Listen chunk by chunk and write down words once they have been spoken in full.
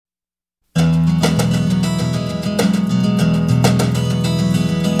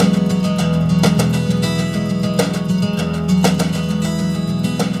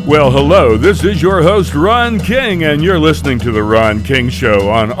Well, hello, this is your host, Ron King, and you're listening to The Ron King Show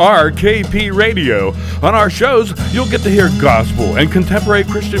on RKP Radio. On our shows, you'll get to hear gospel and contemporary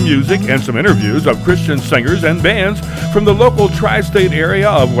Christian music and some interviews of Christian singers and bands from the local tri-state area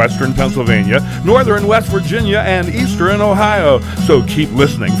of western Pennsylvania, northern West Virginia, and eastern Ohio. So keep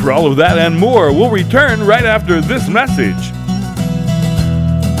listening for all of that and more. We'll return right after this message.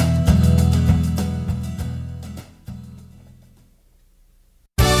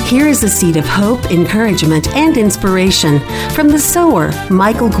 Here is a seed of hope, encouragement, and inspiration from the sower,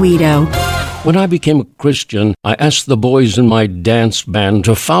 Michael Guido. When I became a Christian, I asked the boys in my dance band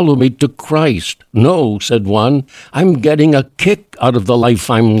to follow me to Christ. No, said one, I'm getting a kick out of the life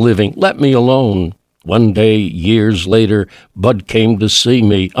I'm living. Let me alone. One day, years later, Bud came to see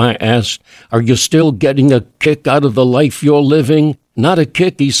me. I asked, are you still getting a kick out of the life you're living? Not a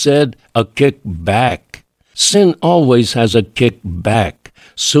kick, he said, a kick back. Sin always has a kick back.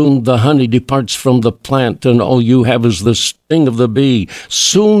 Soon the honey departs from the plant, and all you have is the sting of the bee.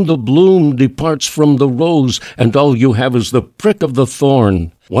 Soon the bloom departs from the rose, and all you have is the prick of the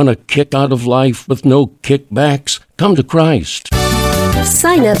thorn. Want a kick out of life with no kickbacks? Come to Christ.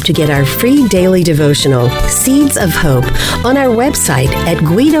 Sign up to get our free daily devotional, Seeds of Hope, on our website at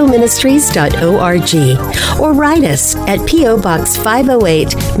guidoministries.org or write us at P.O. Box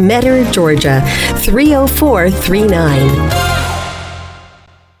 508, Metter, Georgia, 30439.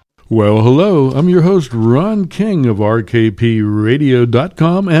 Well, hello, I'm your host, Ron King of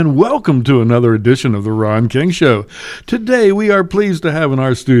RKPRadio.com, and welcome to another edition of The Ron King Show. Today, we are pleased to have in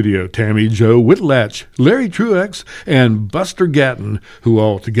our studio Tammy Jo Whitlatch, Larry Truex, and Buster Gatton, who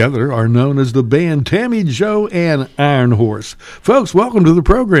all together are known as the band Tammy Jo and Iron Horse. Folks, welcome to the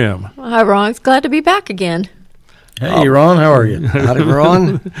program. Hi, Ron. It's glad to be back again. Hey, Ron, how are you? Howdy,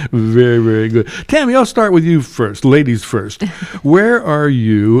 Ron. Very, very good. Tammy, I'll start with you first. Ladies first. Where are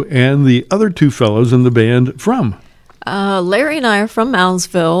you and the other two fellows in the band from? Larry and I are from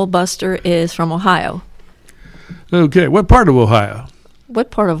Moundsville. Buster is from Ohio. Okay. What part of Ohio? What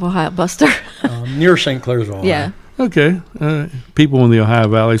part of Ohio, Buster? Near St. Clairsville, Ohio. Yeah. Okay. People in the Ohio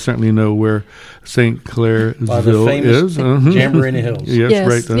Valley certainly know where St. Clairsville by the famous is. Jamboree Hills. Yes,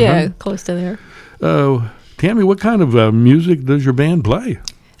 right. Yeah, close to there. Tammy, what kind of music does your band play?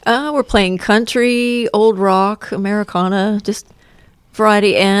 We're playing country, old rock, Americana, just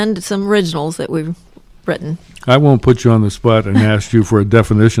variety, and some originals that we've written. I won't put you on the spot and ask you for a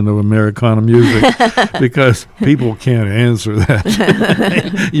definition of Americana music because people can't answer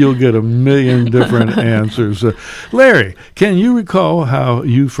that. You'll get a million different answers. Larry, can you recall how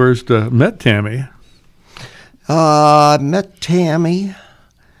you first met Tammy? I met Tammy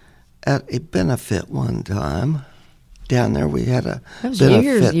at a benefit one time. Down there we had a that was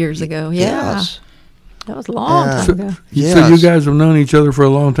benefit. years ago. Yeah. Yes. That was a long time ago. Yes. So you guys have known each other for a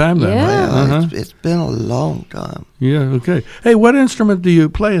long time then, Yeah. right? It's been a long time. Yeah, okay. Hey, what instrument do you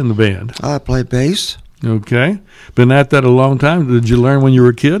play in the band? I play bass. Okay. Been at that a long time. Did you learn when you were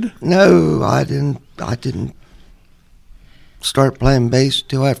a kid? No, I didn't start playing bass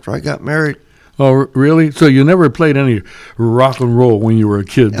till after I got married. Oh, really? So you never played any rock and roll when you were a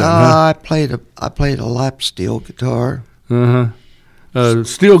kid then, huh? I played a lap steel guitar. Uh-huh.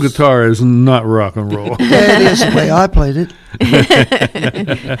 Steel guitar is not rock and roll. That is the way I played it.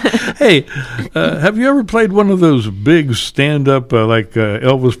 Hey, have you ever played one of those big stand-up, like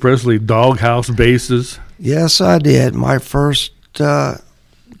Elvis Presley doghouse basses? Yes, I did. My first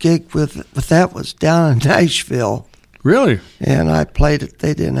gig with that was down in Nashville. Really? And I played it.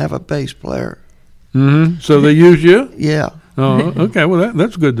 They didn't have a bass player. Mm-hmm. So they used you? Yeah. Oh, okay. Well,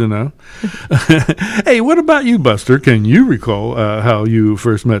 that's good to know. Hey, what about you, Buster? Can you recall how you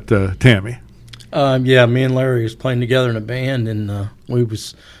first met Tammy? Yeah, me and Larry was playing together in a band, and we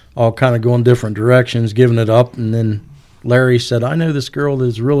was all kind of going different directions, giving it up. And then Larry said, I know this girl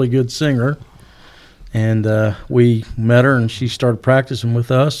that's a really good singer. And we met her, and she started practicing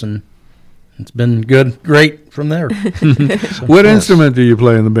with us, and it's been great from there. What instrument do you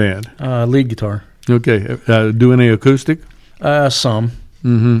play in the band? Lead guitar. Okay. Do any acoustic? Some.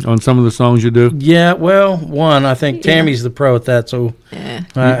 Mm-hmm. On some of the songs you do? Yeah, well, one. I think Tammy's the pro at that, so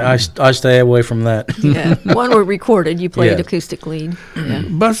I stay away from that. Yeah. One were recorded. You played Yeah. acoustic lead. Yeah.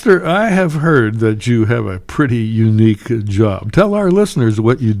 Buster, I have heard that you have a pretty unique job. Tell our listeners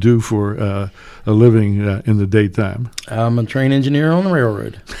what you do for a living in the daytime. I'm a train engineer on the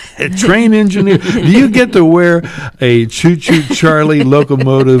railroad. A train engineer? Do you get to wear a Choo-Choo Charlie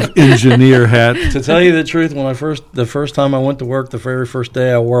locomotive engineer hat? To tell you the truth, when the first time I went to work, the very first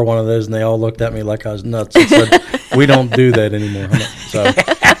day I wore one of those, and they all looked at me like I was nuts and said, "We don't do that anymore." So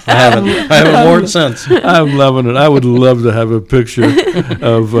I haven't worn it since. I'm loving it. I would love to have a picture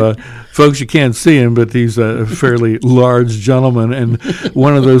of folks. You can't see him, but he's a fairly large gentleman, and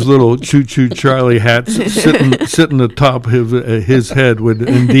one of those little choo-choo Charlie hats sitting atop his head would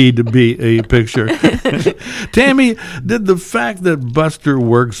indeed be a picture. Tammy, did the fact that Buster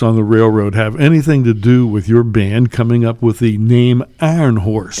works on the railroad have anything to do with your band coming up with the name Iron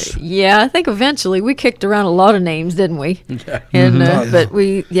Horse? Yeah, I think eventually we kicked around a lot of names, didn't we? And but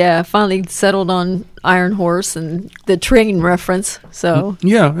we finally settled on Iron Horse and the train reference. So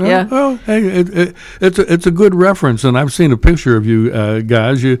yeah. Well, hey, it's a good reference, and I've seen a picture of you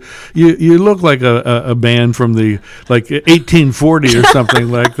guys. You look like a band from the 1840 or something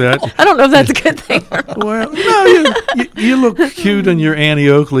like that. I don't know if that's a good thing. Well, no, you look cute in your Annie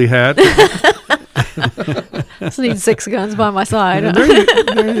Oakley hat. Just need 6 guns by my side.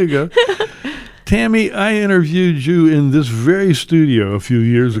 There you go. Tammy, I interviewed you in this very studio a few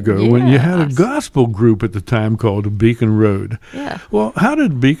years ago when you had a gospel group at the time called Beacon Road. Yeah. Well, how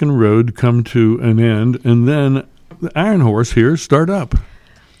did Beacon Road come to an end and then the Iron Horse here start up?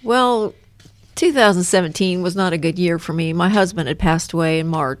 Well, 2017 was not a good year for me. My husband had passed away in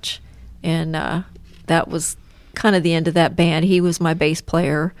March, and that was kind of the end of that band. He was my bass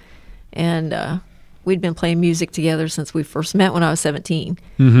player, and we'd been playing music together since we first met when I was 17.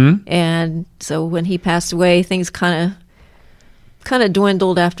 Mm-hmm. And so when he passed away, things kind of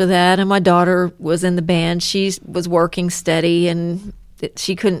dwindled after that. And my daughter was in the band. She was working steady, and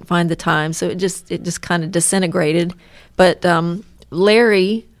she couldn't find the time. So it just kind of disintegrated. But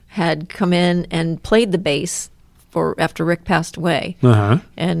Larry had come in and played the bass after Rick passed away. Uh-huh.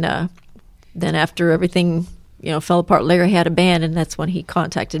 And then after everything fell apart, Larry had a band, and that's when he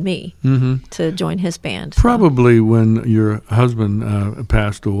contacted me to join his band. Probably when your husband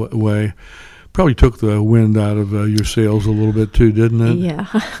passed away, probably took the wind out of your sails a little bit too, didn't it? Yeah.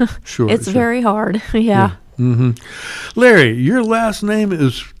 Sure. It's very hard. Yeah. Mm-hmm. Larry, your last name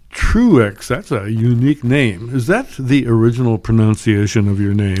is Truex. That's a unique name. Is that the original pronunciation of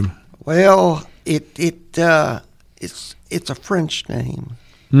your name? Well, it's a French name.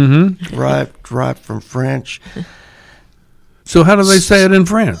 Mm-hmm. Derived from French. So how do they say it in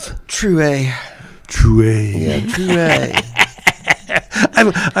France? Truet. Yeah, Truet.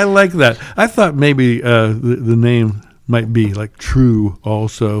 I like that. I thought maybe the name might be like True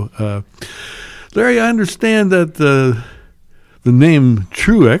also. Larry, I understand that the name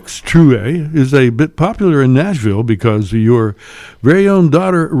Truet, is a bit popular in Nashville because your very own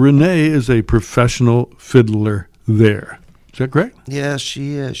daughter, Renee, is a professional fiddler there. Is that correct? Yeah,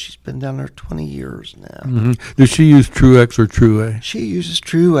 she is. She's been down there 20 years now. Mm-hmm. Does she use Truex or Truet? She uses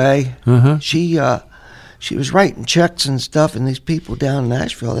Truet. Uh-huh. She was writing checks and stuff, and these people down in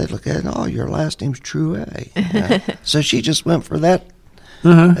Nashville, they'd look at it, oh, your last name's Truet. So she just went for that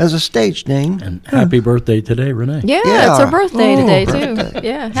as a stage name. And happy birthday today, Renee. Yeah, it's her birthday today, too.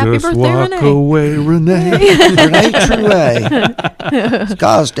 Yeah, happy Just birthday, walk Renee. away, Renee. Renee Truet.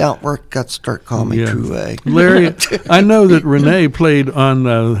 Guys down at work got to start calling me Truet. Larry, I know that Renee played on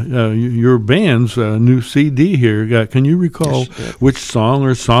your band's new CD here. Can you recall which song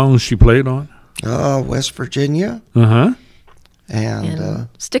or songs she played on? West Virginia. Uh-huh. And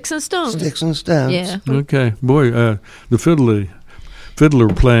Sticks and Stones. Sticks and Stones. Yeah. Okay. Boy, the fiddler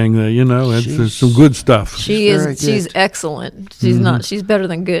playing, it's some good stuff. She's excellent. She's not. She's better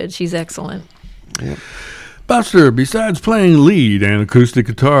than good. She's excellent. Yep. Buster, besides playing lead and acoustic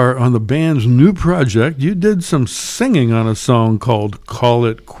guitar on the band's new project, you did some singing on a song called Call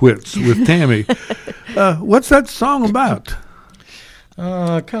It Quits with Tammy. What's that song about?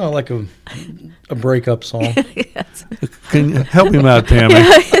 Kind of like a breakup song. Yes. Can you help him out, Tammy?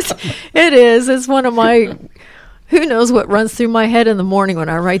 It is. It's one of my... Who knows what runs through my head in the morning when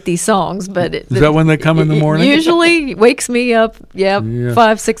I write these songs? But is that when they come in the morning? Usually wakes me up.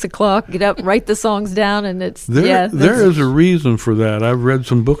 5, 6 o'clock. Get up, write the songs down, and it's there is a reason for that. I've read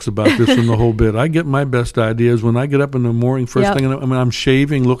some books about this in the whole bit. I get my best ideas when I get up in the morning. First thing, I'm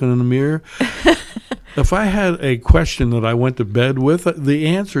shaving, looking in the mirror. If I had a question that I went to bed with, the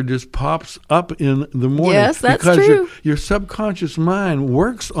answer just pops up in the morning. Yes, that's because true. Your subconscious mind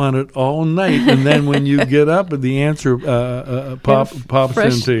works on it all night, and then when you get up, the answer pops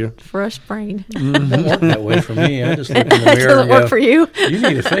into you. Fresh brain. It doesn't work that way for me. I just look in the mirror Doesn't work for you. You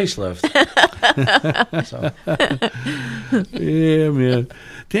need a facelift. Yeah, man.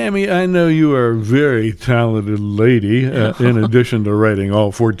 Tammy, I know you are a very talented lady, in addition to writing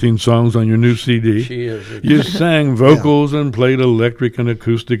all 14 songs on your new CD. She is. You sang vocals and played electric and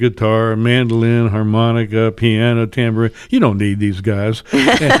acoustic guitar, mandolin, harmonica, piano, tambourine. You don't need these guys.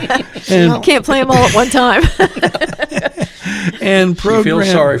 And can't play them all at one time. and She feels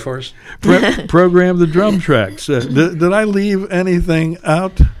sorry for us. program the drum tracks. Did I leave anything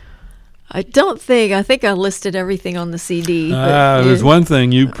out? I think I listed everything on the CD. There's one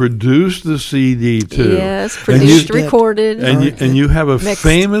thing. You produced the CD too. Yes, produced, recorded. And you have a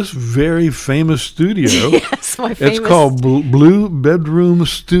mixed. very famous studio. Yes, my famous. It's called Blue Bedroom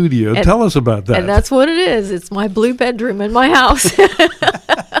Studio. Tell us about that. And that's what it is. It's my blue bedroom in my house.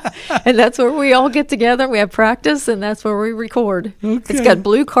 And that's where we all get together. We have practice, and that's where we record. Okay. It's got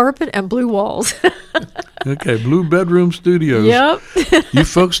blue carpet and blue walls. Okay, Blue Bedroom Studios. Yep. You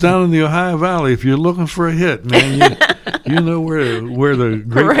folks down in the Ohio Valley, if you're looking for a hit, man, you know where the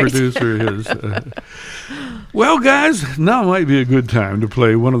great Right. producer is. Well, guys, now might be a good time to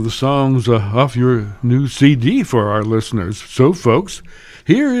play one of the songs off your new CD for our listeners. So, folks,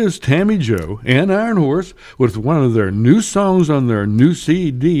 here is Tammy Jo and Iron Horse with one of their new songs on their new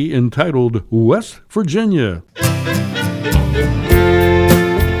CD entitled West Virginia.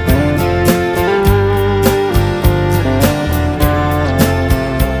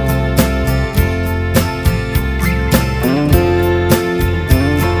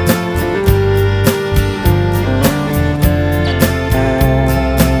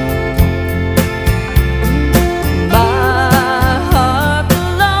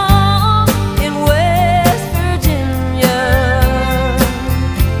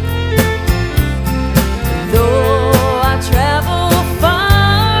 Though I travel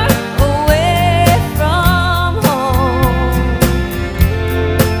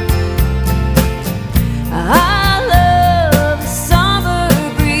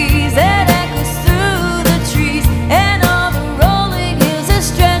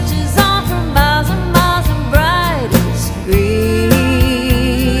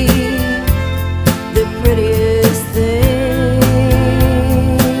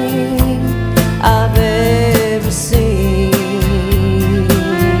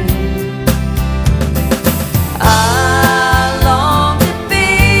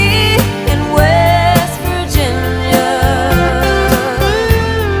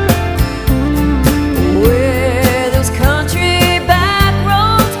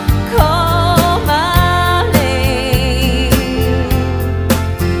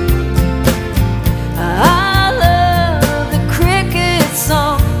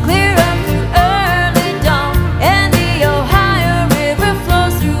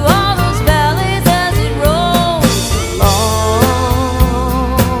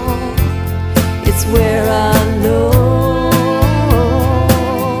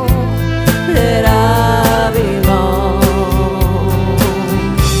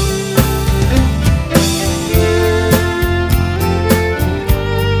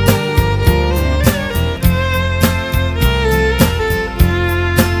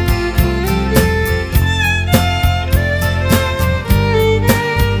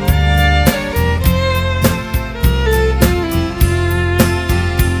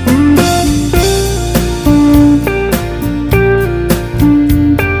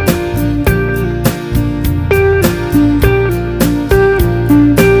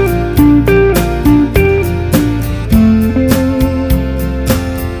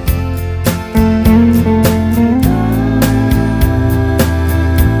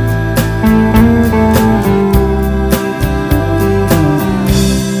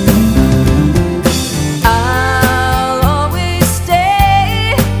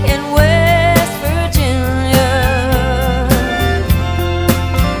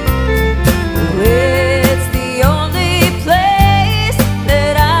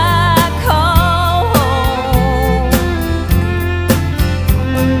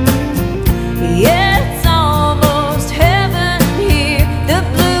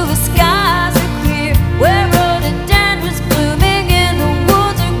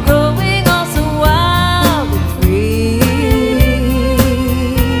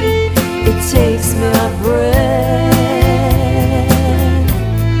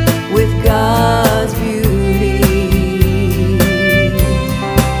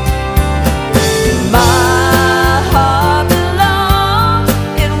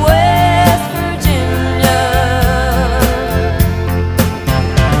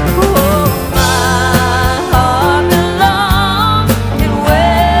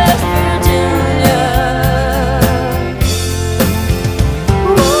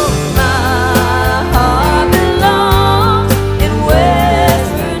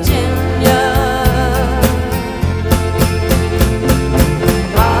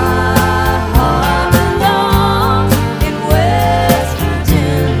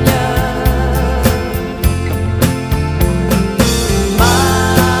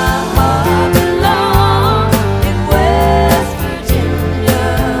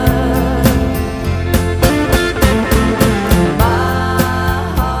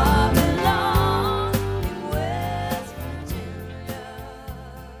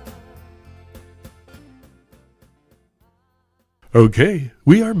Okay,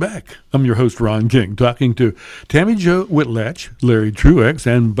 we are back. I'm your host, Ron King, talking to Tammy Jo Whitlatch, Larry Truex,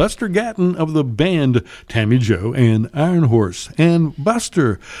 and Buster Gatton of the band Tammy Jo and Iron Horse. And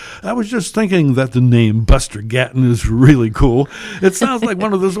Buster, I was just thinking that the name Buster Gatton is really cool. It sounds like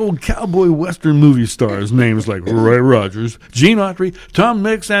one of those old cowboy western movie stars, names like Roy Rogers, Gene Autry, Tom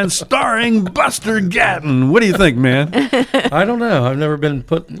Mix, and starring Buster Gatton. What do you think, man? I don't know. I've never been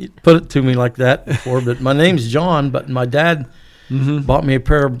put it to me like that before, but my name's John, but my dad bought me a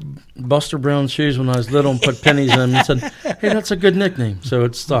pair of Buster Brown shoes when I was little and put pennies in them and said, "Hey, that's a good nickname." So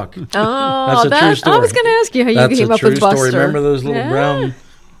it stuck. Oh, that's a true story. I was going to ask you how That's you came a up true with Buster. story. Remember those little brown?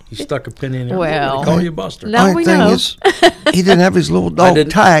 You stuck a penny in there. Well, They call you Buster. Now Only we thing know. is, he didn't have his little dog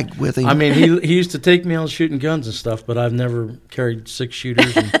didn't- tag with him. I mean, he used to take me out shooting guns and stuff, but I've never carried 6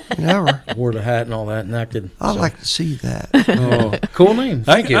 shooters and never. wore the hat and all that and acted. I'd so. like to see that. Oh, cool name.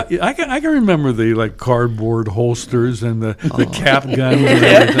 Thank you. I can remember the cardboard holsters and the cap guns and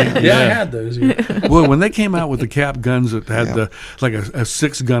everything. Yeah, I had those. Yeah. Well, when they came out with the cap guns that had a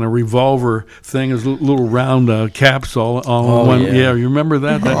 6-gun, a revolver thing, as little round caps all Oh, in one. yeah. Yeah, you remember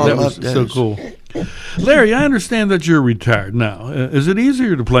that? I That was loved so those. cool. Larry, I understand that you're retired now. Is it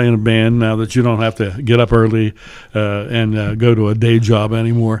easier to play in a band now that you don't have to get up early and go to a day job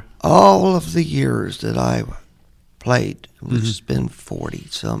anymore? All of the years that I played, which has been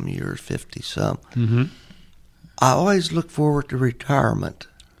 40-some years, 50-some, I always look forward to retirement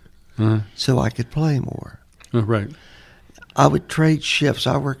so I could play more. Right. I would trade shifts.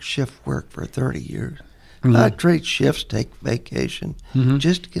 I worked shift work for 30 years. I'd trade shifts, take vacation,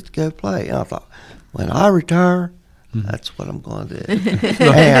 just to get to go play. And I thought, when I retire, that's what I'm going to do.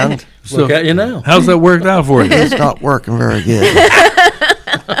 And Look at you now. How's that worked out for you? it's not working very good.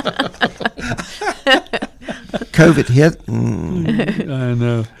 COVID hit, and I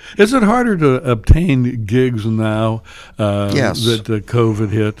know. Is it harder to obtain gigs now Yes. that COVID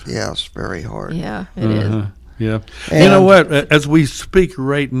hit? yes, very hard. Yeah, it is. Yeah. And- You know what? As we speak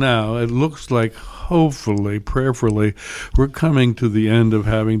right now, it looks like hopefully, prayerfully, we're coming to the end of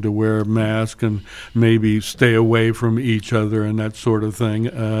having to wear a mask and maybe stay away from each other and that sort of thing.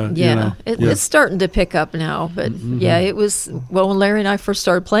 It's starting to pick up now. But yeah, it was, well, when Larry and I first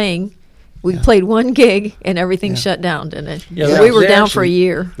started playing, we played one gig and everything shut down, didn't it? Yeah, we were they down for a actually-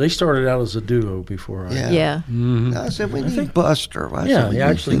 year. They started out as a duo before. Yeah. Yeah. I said, we need Buster. I Yeah, said, we he need-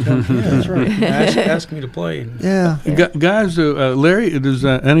 actually come. Yeah, that's right. Asked me to play. Yeah. Guys, Larry, does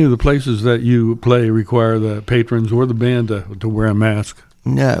any of the places that you play require the patrons or the band to wear a mask?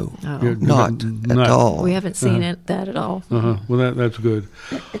 No, Oh. not Not- at all. We haven't seen that at all. Well, that's good.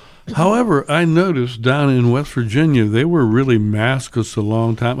 However, I noticed down in West Virginia, they were really maskless a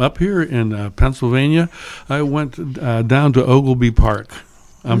long time. Up here in Pennsylvania, I went down to Oglebay Park.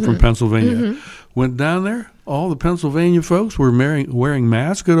 I'm from Pennsylvania. Went down there. All the Pennsylvania folks were wearing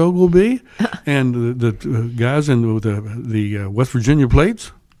masks at Oglebay, and the guys in with the West Virginia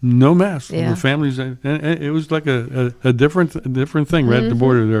plates, no masks. Yeah. The families, and it was like a different thing right at the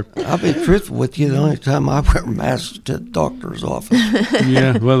border there. I'll be truthful with you. The only time I wear masks to the doctor's office.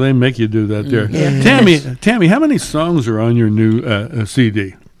 Yeah, well, they make you do that there. Yeah. Tammy, how many songs are on your new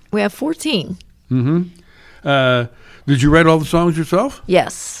CD? We have 14. Did you write all the songs yourself?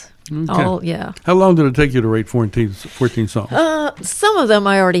 Yes. Okay. All, yeah. How long did it take you to write 14 songs? Some of them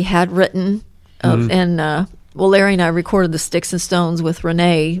I already had written. And, well, Larry and I recorded the Sticks and Stones with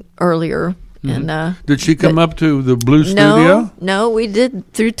Renee earlier. And Did she come up to the Blue Studio? No, we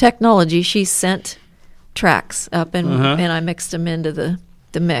did through technology. She sent tracks up, and I mixed them into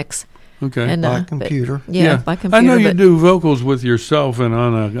the mix. Okay. And, By but- computer. yeah, by computer. I know you but do vocals with yourself, and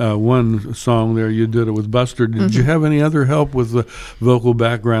on a one song there you did it with Buster. Did you have any other help with the vocal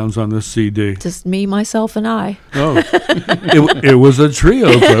backgrounds on this CD? Just me, myself, and I. Oh, it was a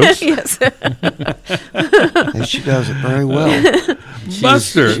trio, folks. Yes. And she does it very well.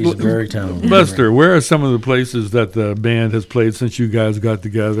 Buster, She's very talented. Buster, where are some of the places that the band has played since you guys got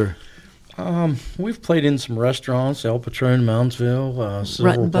together? We've played in some restaurants, El Patron, Moundsville,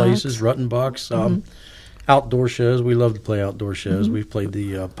 several Ruttenbucks. places, Ruttenbucks. Outdoor shows. We love to play outdoor shows. We've played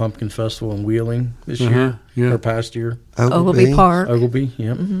the Pumpkin Festival in Wheeling this year, yeah. or past year. Oglebay Park. Oglebay,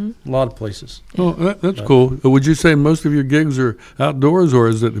 yep. A lot of places. Oh, that's cool. Would you say most of your gigs are outdoors, or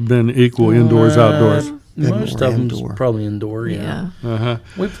has it been equal indoors, outdoors? Most more of them indoor. probably indoor, yeah. Yeah.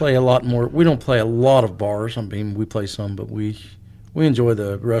 We play a lot more. We don't play a lot of bars. I mean, we play some, but we enjoy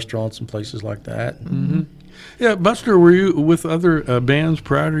the restaurants and places like that. Yeah, Buster, were you with other bands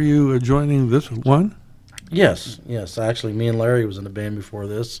prior to you joining this one? Yes. Actually, me and Larry was in a band before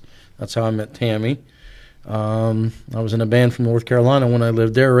this. That's how I met Tammy. I was in a band from North Carolina when I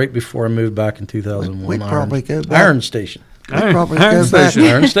lived there right before I moved back in 2001. We'd probably go back. Iron Station. probably Iron go back. Station.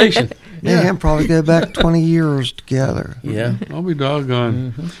 Iron Station. Me and him probably go back 20 years together. Yeah. I'll be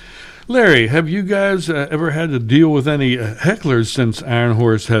doggone. Larry, have you guys ever had to deal with any hecklers since Iron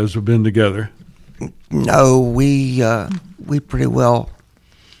Horse has been together? No, we pretty well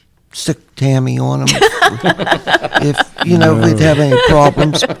stick Tammy on him. if we'd have any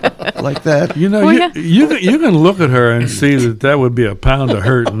problems like that. You know, you can look at her and see that would be a pound of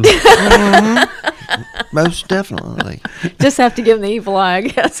hurting. Most definitely. Just have to give him the evil eye, I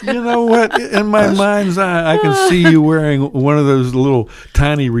guess. You know what? In my mind's eye, I can see you wearing one of those little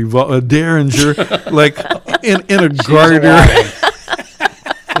tiny Derringer, like in a garter.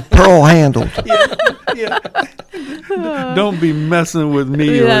 Pearl handled. Yeah. Don't be messing with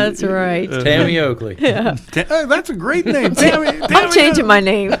me. That's right. Tammy Oakley. Yeah. That's a great name, Tammy. I'm changing my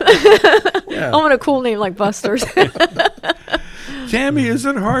name. I want a cool name like Buster's. Tammy, is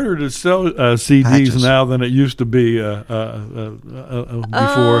it harder to sell CDs Patches. now than it used to be before?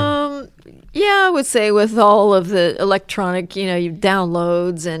 Yeah, I would say with all of the electronic, you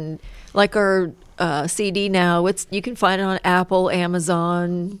downloads and like our CD now, you can find it on Apple,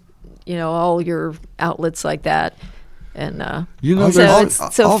 Amazon, all your outlets like that. And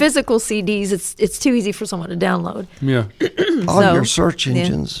so physical CDs, it's too easy for someone to download. Yeah. All your search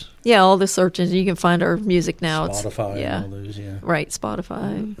engines. Yeah, all the search engines. You can find our music now. Spotify and all those, yeah. Right,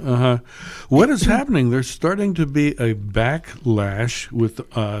 Spotify. Uh-huh. What is happening? There's starting to be a backlash with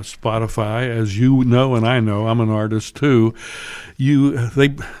Spotify, as you know and I know. I'm an artist too.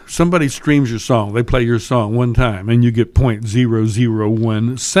 Somebody streams your song. They play your song one time, and you get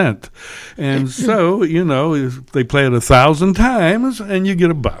 0.001 cent. And so, they play it 1,000 times, and you get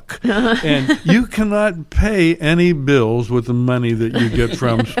 $1. And you cannot pay any bills with the money that you get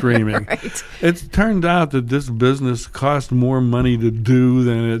from streaming. Right. It's turned out that this business costs more money to do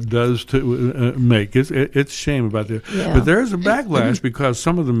than it does to make. It's a shame about that. Yeah. But there's a backlash because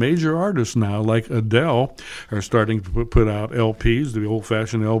some of the major artists now, like Adele, are starting to put out LPs, the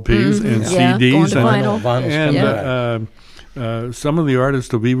old-fashioned LPs, and CDs. Going to vinyl. And some of the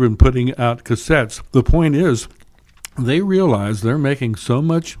artists have even putting out cassettes. The point is, they realize they're making so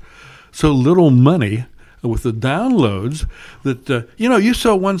little money with the downloads that you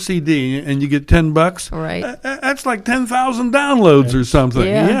sell one CD and you get $10. Right. That's like 10,000 downloads or something.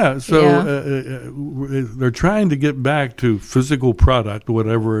 Yeah. So they're trying to get back to physical product,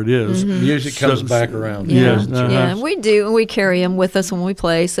 whatever it is. Music comes back around. Yes. Yeah, and we do, and we carry them with us when we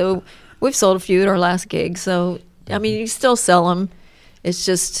play. So we've sold a few at our last gig. So I mean, you still sell them. It's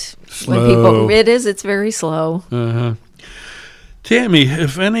just slow. It's very slow. Uh-huh. Tammy,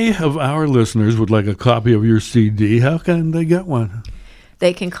 if any of our listeners would like a copy of your CD, how can they get one?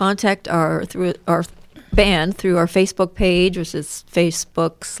 They can contact our band through our Facebook page, which is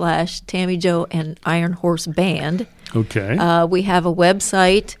Facebook/Tammy Jo and Iron Horse Band. Okay. We have a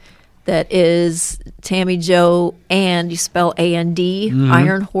website that is Tammy Jo, and you spell AND,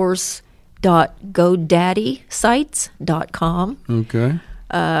 ironhorse.godaddysites.com. Okay.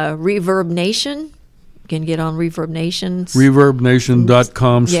 Reverb Nation. Can get on Reverb Nation.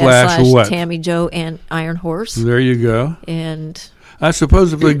 ReverbNation.com/what? Tammy Jo and Iron Horse. There you go. And I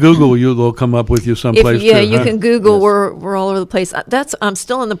suppose if they Google you, they'll come up with you someplace. You can Google. Yes. We're all over the place. I'm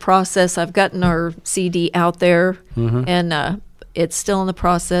still in the process. I've gotten our CD out there, and it's still in the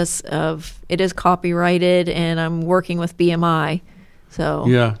process of. It is copyrighted, and I'm working with BMI. So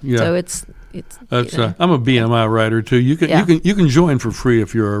yeah. So it's. I'm a BMI writer too. You can join for free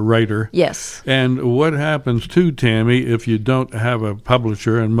if you're a writer. Yes. And what happens too, Tammy, if you don't have a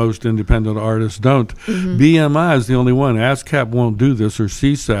publisher, and most independent artists don't, BMI is the only one. ASCAP won't do this, or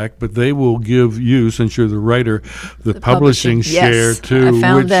CSAC, but they will give you, since you're the writer, the publishing share too. I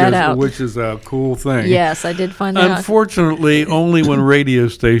found that out. Which is a cool thing. Yes, I did find that out. Unfortunately, only when radio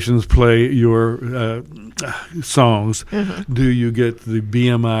stations play your songs do you get the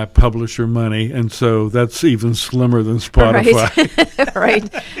BMI publisher money, and so that's even slimmer than Spotify. Right.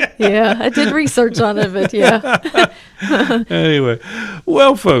 Yeah, I did research on it, but yeah. Anyway,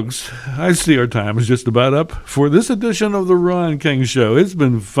 well, folks, I see our time is just about up for this edition of the Ron King Show. It's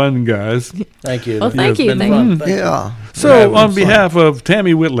been fun, guys. Thank you. Well, thank you. It's been fun. Thank you. Yeah. So, on behalf of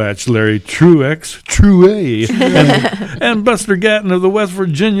Tammy Whitlatch, Larry Truex, and Buster Gatton of the West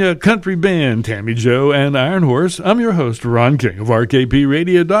Virginia Country Band, Tammy Jo and Iron Horse, I'm your host, Ron King of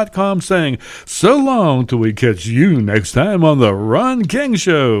RKPRadio.com, saying so long till we catch you next time on the Ron King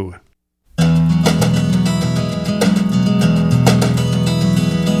Show.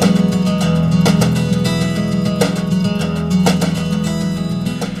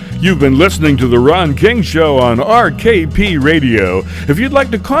 You've been listening to The Ron King Show on RKP Radio. If you'd like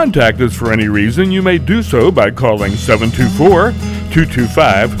to contact us for any reason, you may do so by calling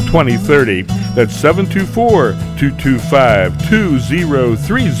 724-225-2030. That's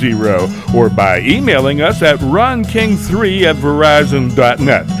 724-225-2030, or by emailing us at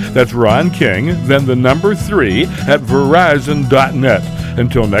ronking3@verizon.net. That's Ron King, then the number 3 at verizon.net.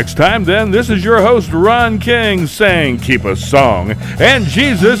 Until next time, then, this is your host, Ron King, saying keep a song and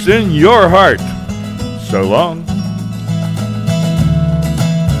Jesus in your heart. So long.